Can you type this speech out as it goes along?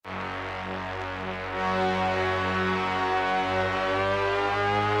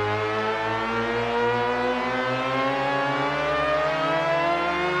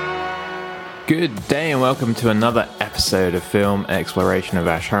Good day and welcome to another episode of Film Exploration of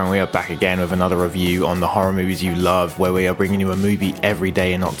Ash Horror. We are back again with another review on the horror movies you love, where we are bringing you a movie every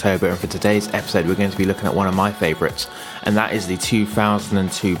day in October. And for today's episode, we're going to be looking at one of my favourites, and that is the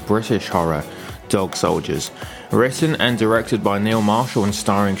 2002 British horror Dog Soldiers. Written and directed by Neil Marshall and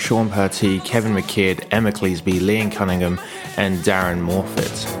starring Sean Purty, Kevin McKidd, Emma Cleasby, Liam Cunningham, and Darren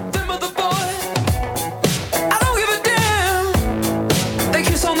Morfitt.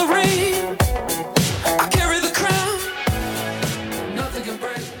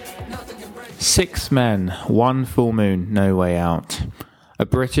 Six men, one full moon, no way out. A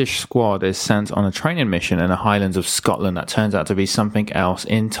British squad is sent on a training mission in the Highlands of Scotland that turns out to be something else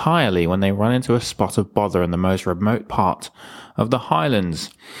entirely when they run into a spot of bother in the most remote part of the Highlands.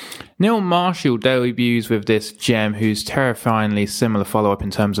 Neil Marshall debuts with this gem, whose terrifyingly similar follow-up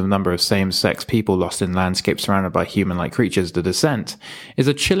in terms of number of same-sex people lost in landscapes surrounded by human-like creatures, The Descent, is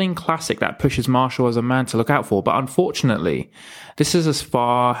a chilling classic that pushes Marshall as a man to look out for, but unfortunately, this is as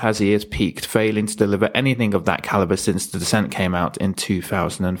far as he has peaked, failing to deliver anything of that caliber since The Descent came out in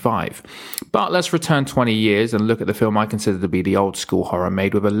 2005. But let's return 20 years and look at the film I consider to be the old-school horror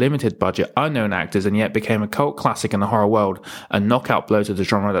made with a limited budget, unknown actors, and yet became a cult classic in the horror world, a knockout blow to the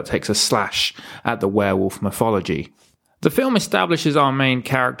genre that takes a slash at the werewolf mythology. The film establishes our main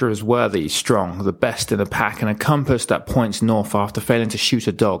character as worthy, strong, the best in the pack, and a compass that points north after failing to shoot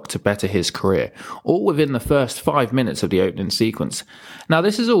a dog to better his career, all within the first 5 minutes of the opening sequence. Now,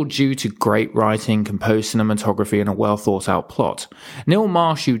 this is all due to great writing, composed cinematography, and a well thought out plot. Neil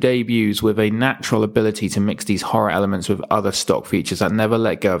Marshall debuts with a natural ability to mix these horror elements with other stock features that never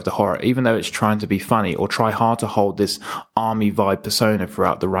let go of the horror, even though it's trying to be funny or try hard to hold this army vibe persona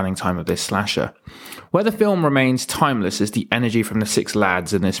throughout the running time of this slasher. Where the film remains timeless is the energy from the six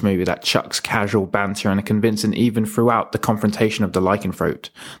lads in this movie that chucks casual banter and are convincing even throughout the confrontation of the lycanthrope.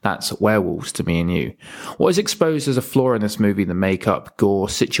 That's werewolves to me and you. What is exposed as a flaw in this movie, the makeup, gore,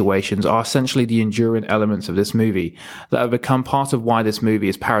 situations, are essentially the enduring elements of this movie that have become part of why this movie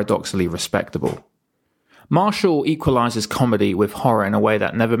is paradoxically respectable. Marshall equalizes comedy with horror in a way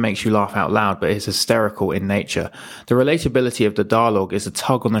that never makes you laugh out loud but is hysterical in nature. The relatability of the dialogue is a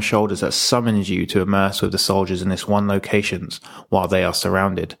tug on the shoulders that summons you to immerse with the soldiers in this one location while they are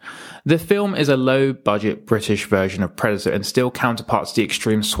surrounded. The film is a low-budget British version of Predator and still counterparts the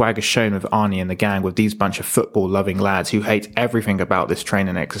extreme swagger shown with Arnie and the gang with these bunch of football-loving lads who hate everything about this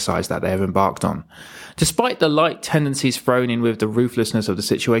training exercise that they have embarked on. Despite the light tendencies thrown in with the ruthlessness of the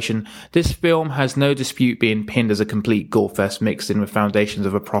situation, this film has no dispute being pinned as a complete gore-fest mixed in with foundations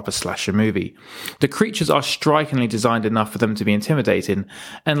of a proper slasher movie. The creatures are strikingly designed enough for them to be intimidating,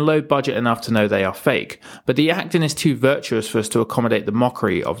 and low budget enough to know they are fake, but the acting is too virtuous for us to accommodate the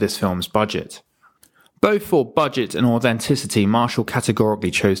mockery of this film's budget. Both for budget and authenticity, Marshall categorically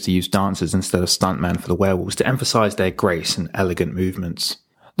chose to use dancers instead of stuntmen for the werewolves to emphasize their grace and elegant movements.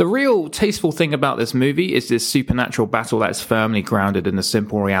 The real tasteful thing about this movie is this supernatural battle that is firmly grounded in the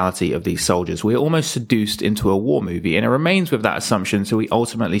simple reality of these soldiers. We're almost seduced into a war movie, and it remains with that assumption until we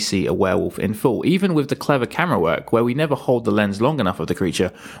ultimately see a werewolf in full. Even with the clever camera work, where we never hold the lens long enough of the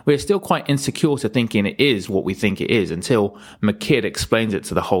creature, we're still quite insecure to thinking it is what we think it is until McKidd explains it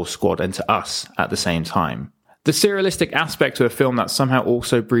to the whole squad and to us at the same time. The surrealistic aspect to a film that somehow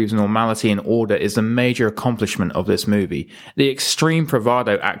also breathes normality and order is a major accomplishment of this movie. The extreme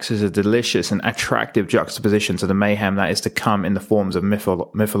bravado acts as a delicious and attractive juxtaposition to the mayhem that is to come in the forms of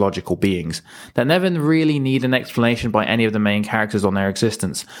mythological beings that never really need an explanation by any of the main characters on their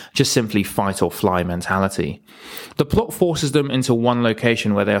existence, just simply fight or fly mentality. The plot forces them into one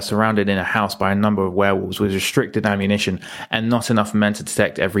location where they are surrounded in a house by a number of werewolves with restricted ammunition and not enough men to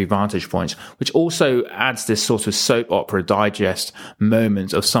detect every vantage point, which also adds this sort of soap opera digest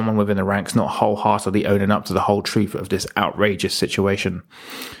moment of someone within the ranks not wholeheartedly owning up to the whole truth of this outrageous situation.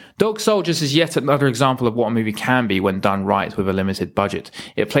 Dog Soldiers is yet another example of what a movie can be when done right with a limited budget.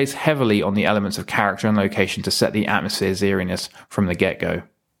 It plays heavily on the elements of character and location to set the atmosphere's eeriness from the get-go.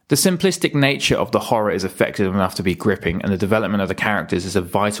 The simplistic nature of the horror is effective enough to be gripping, and the development of the characters is a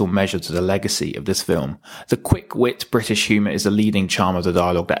vital measure to the legacy of this film. The quick-wit British humour is the leading charm of the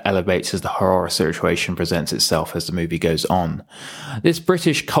dialogue that elevates as the horror situation presents itself as the movie goes on. This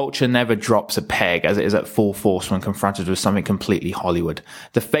British culture never drops a peg as it is at full force when confronted with something completely Hollywood.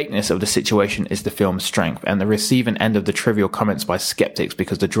 The fakeness of the situation is the film's strength, and the receiving end of the trivial comments by skeptics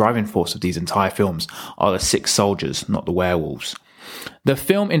because the driving force of these entire films are the six soldiers, not the werewolves. The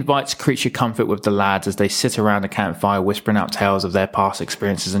film invites creature comfort with the lads as they sit around a campfire whispering out tales of their past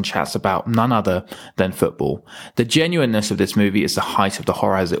experiences and chats about none other than football. The genuineness of this movie is the height of the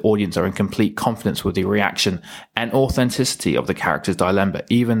horror as the audience are in complete confidence with the reaction and authenticity of the character's dilemma,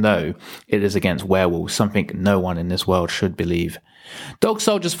 even though it is against werewolves, something no one in this world should believe. Dog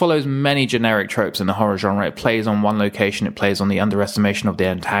Soldiers follows many generic tropes in the horror genre. It plays on one location, it plays on the underestimation of the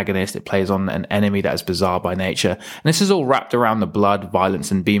antagonist, it plays on an enemy that is bizarre by nature, and this is all wrapped around the blood,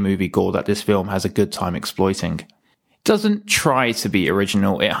 violence, and B-movie gore that this film has a good time exploiting. It doesn't try to be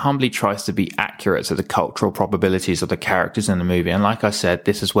original, it humbly tries to be accurate to the cultural probabilities of the characters in the movie, and like I said,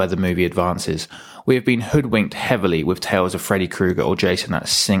 this is where the movie advances. We have been hoodwinked heavily with tales of Freddy Krueger or Jason that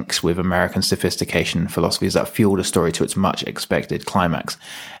syncs with American sophistication and philosophies that fuel the story to its much expected climax.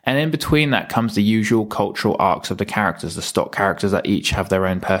 And in between that comes the usual cultural arcs of the characters, the stock characters that each have their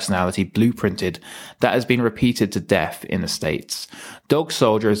own personality blueprinted that has been repeated to death in the States. Dog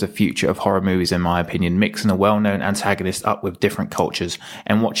Soldier is the future of horror movies in my opinion, mixing a well-known antagonist up with different cultures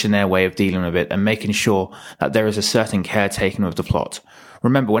and watching their way of dealing with it and making sure that there is a certain care taken with the plot.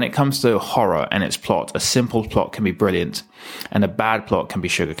 Remember, when it comes to horror and its plot, a simple plot can be brilliant and a bad plot can be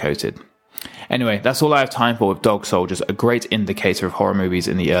sugar-coated. Anyway, that's all I have time for with Dog Soldiers, a great indicator of horror movies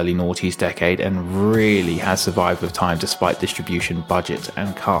in the early noughties decade and really has survived with time despite distribution, budget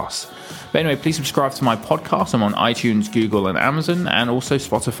and cast. But anyway, please subscribe to my podcast. I'm on iTunes, Google and Amazon and also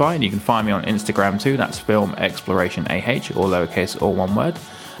Spotify, and you can find me on Instagram too. That's Film Exploration AH, all lowercase, all one word.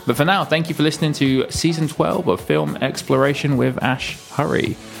 But for now, thank you for listening to Season 12 of Film Exploration with Ash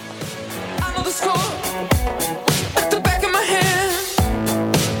Hurry.